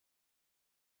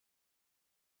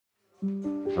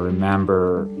I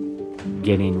remember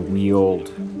getting wheeled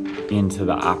into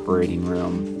the operating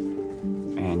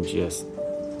room and just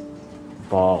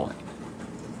bawling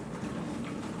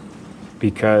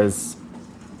because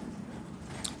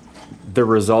the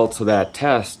results of that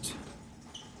test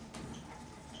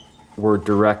were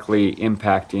directly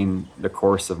impacting the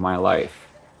course of my life.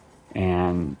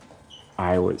 And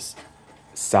I was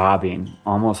sobbing,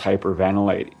 almost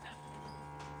hyperventilating.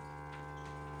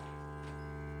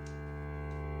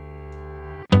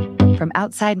 From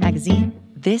Outside Magazine,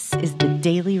 this is The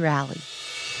Daily Rally.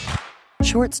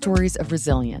 Short stories of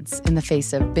resilience in the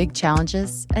face of big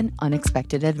challenges and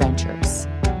unexpected adventures.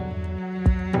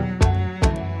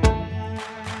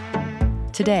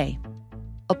 Today,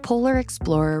 a polar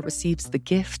explorer receives the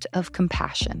gift of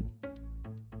compassion.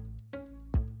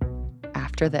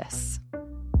 After this.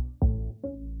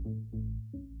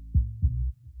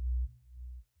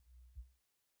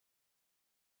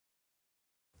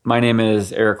 My name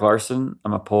is Eric Larsen.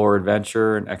 I'm a polar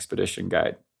adventurer and expedition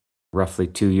guide. Roughly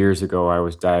 2 years ago, I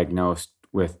was diagnosed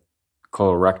with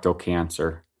colorectal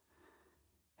cancer.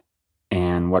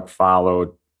 And what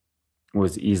followed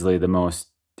was easily the most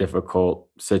difficult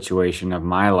situation of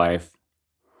my life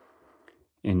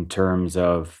in terms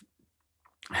of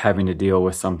having to deal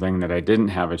with something that I didn't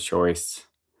have a choice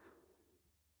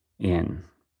in.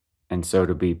 And so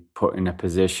to be put in a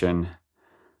position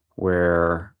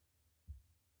where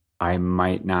I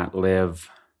might not live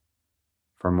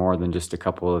for more than just a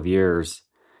couple of years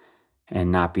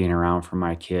and not being around for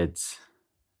my kids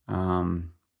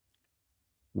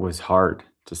was hard,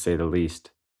 to say the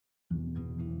least.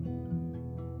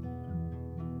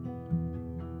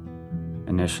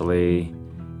 Initially,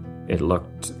 it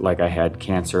looked like I had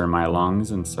cancer in my lungs,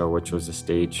 and so which was a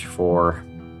stage 4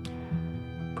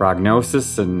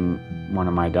 prognosis, and one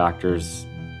of my doctors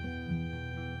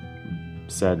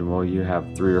said, well, you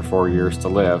have 3 or 4 years to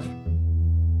live.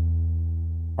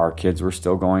 Our kids were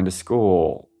still going to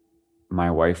school. My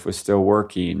wife was still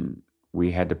working.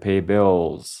 We had to pay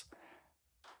bills.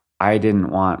 I didn't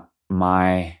want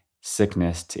my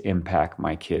sickness to impact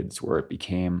my kids where it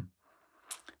became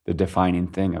the defining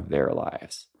thing of their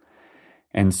lives.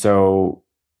 And so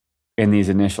in these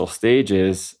initial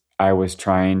stages, I was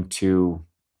trying to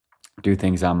do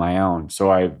things on my own. So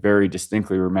I very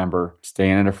distinctly remember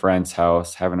staying at a friend's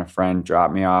house, having a friend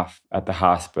drop me off at the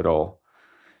hospital.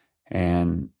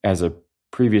 And as a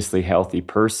previously healthy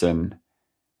person,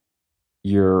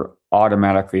 you're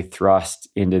automatically thrust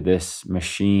into this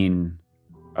machine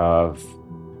of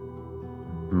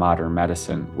modern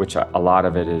medicine, which a lot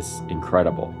of it is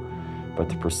incredible. But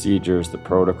the procedures, the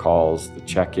protocols, the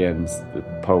check-ins, the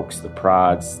pokes, the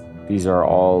prods, these are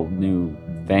all new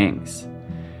things.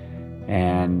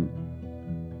 And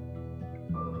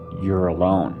you're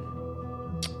alone.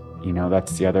 You know,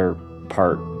 that's the other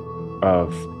part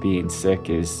of being sick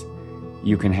is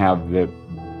you can have the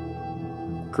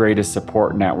greatest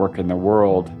support network in the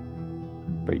world,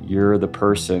 but you're the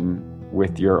person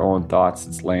with your own thoughts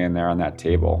that's laying there on that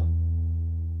table.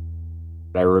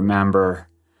 I remember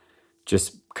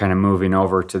just kind of moving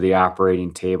over to the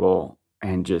operating table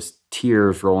and just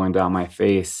tears rolling down my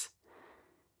face.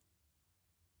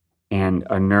 And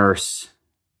a nurse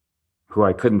who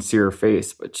I couldn't see her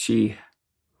face, but she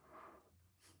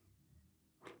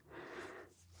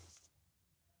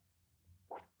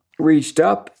reached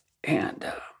up and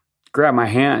grabbed my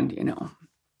hand,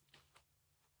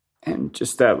 and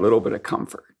just that little bit of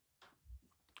comfort.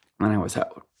 And I was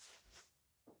out.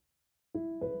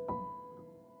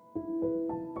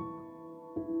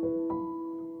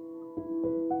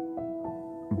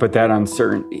 But that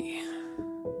uncertainty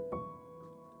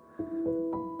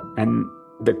and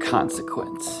the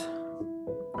consequence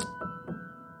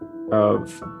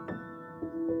of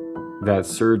that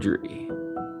surgery,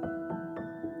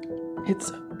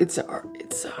 it's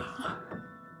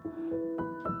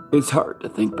hard to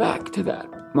think back to that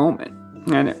moment,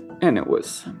 and it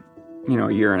was,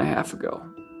 a year and a half ago.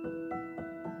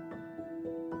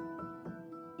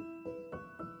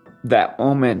 That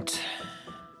moment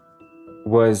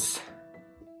was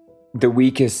the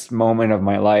weakest moment of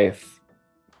my life.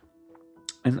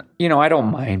 And, I don't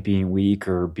mind being weak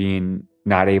or being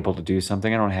not able to do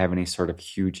something. I don't have any sort of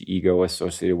huge ego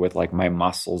associated with like my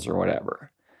muscles or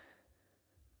whatever.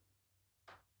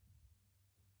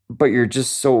 But you're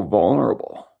just so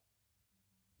vulnerable.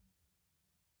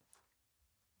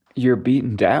 You're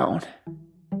beaten down.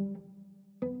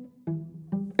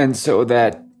 And so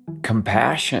that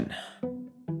compassion,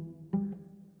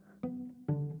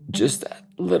 just that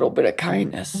little bit of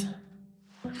kindness.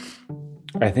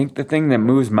 I think the thing that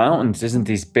moves mountains isn't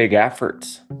these big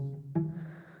efforts.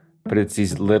 but it's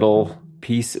these little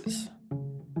pieces.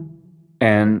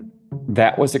 And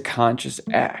that was a conscious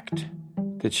act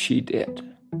that she did.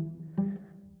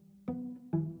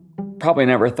 Probably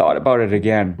never thought about it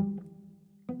again.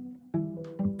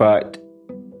 But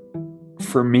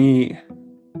for me,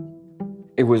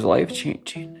 it was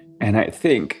life-changing. And I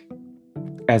think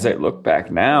as I look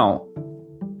back now,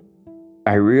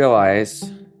 I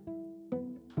realize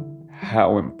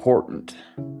how important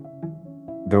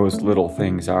those little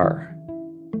things are.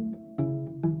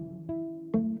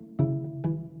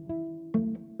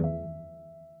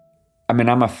 I mean,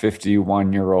 I'm a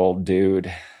 51-year-old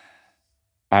dude.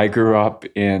 I grew up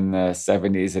in the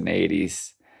 70s and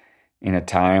 80s in a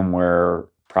time where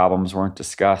problems weren't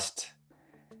discussed.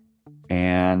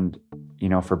 And,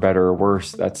 for better or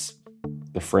worse, that's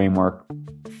the framework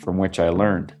from which I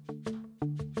learned.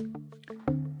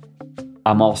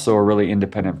 I'm also a really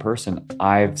independent person.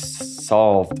 I've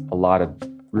solved a lot of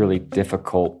really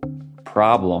difficult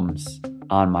problems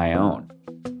on my own.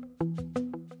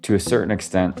 To a certain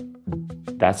extent,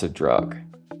 that's a drug.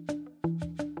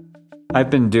 I've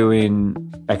been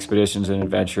doing expeditions and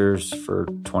adventures for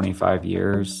 25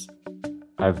 years.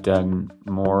 I've done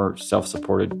more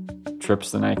self-supported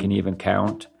trips than I can even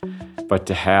count. But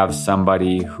to have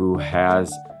somebody who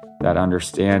has that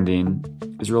understanding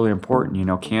is really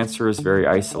important. Cancer is very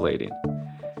isolating.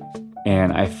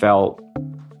 And I felt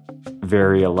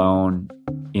very alone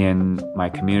in my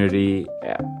community,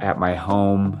 at my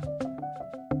home,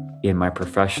 in my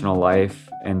professional life.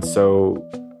 And so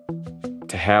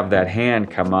to have that hand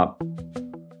come up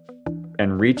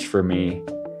and reach for me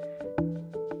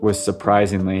was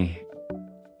surprisingly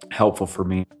helpful for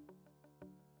me.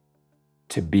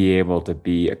 To be able to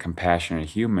be a compassionate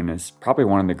human is probably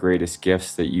one of the greatest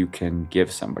gifts that you can give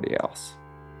somebody else.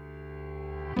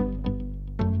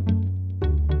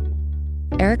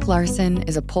 Erik Larsen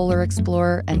is a polar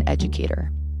explorer and educator.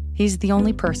 He's the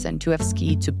only person to have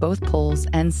skied to both poles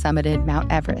and summited Mount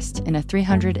Everest in a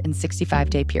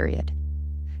 365-day period.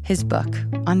 His book,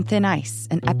 On Thin Ice,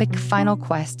 an epic final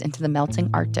quest into the melting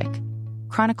Arctic,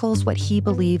 chronicles what he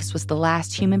believes was the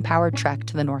last human-powered trek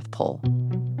to the North Pole.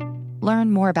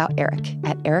 Learn more about Erik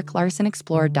at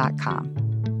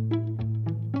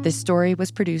eriklarsenexplorer.com. This story was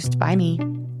produced by me,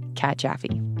 Kat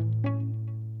Jaffe.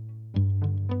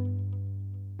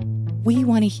 We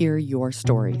want to hear your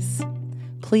stories.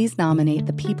 Please nominate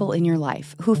the people in your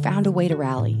life who found a way to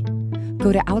rally.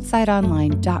 Go to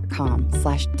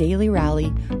outsideonline.com/Daily Rally,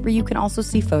 where you can also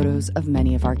see photos of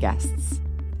many of our guests.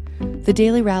 The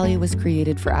Daily Rally was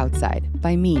created for Outside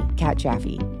by me, Kat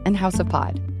Jaffe, and House of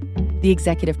Pod. The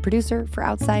executive producer for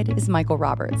Outside is Michael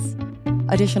Roberts.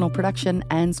 Additional production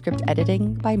and script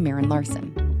editing by Maren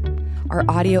Larsen. Our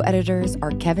audio editors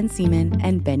are Kevin Seaman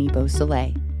and Benny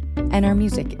Beausoleil. And our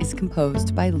music is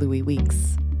composed by Louis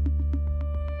Weeks.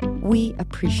 We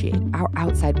appreciate our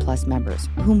Outside Plus members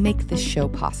who make this show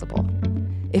possible.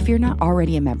 If you're not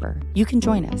already a member, you can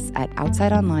join us at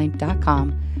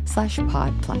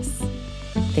outsideonline.com/podplus.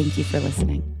 Thank you for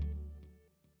listening.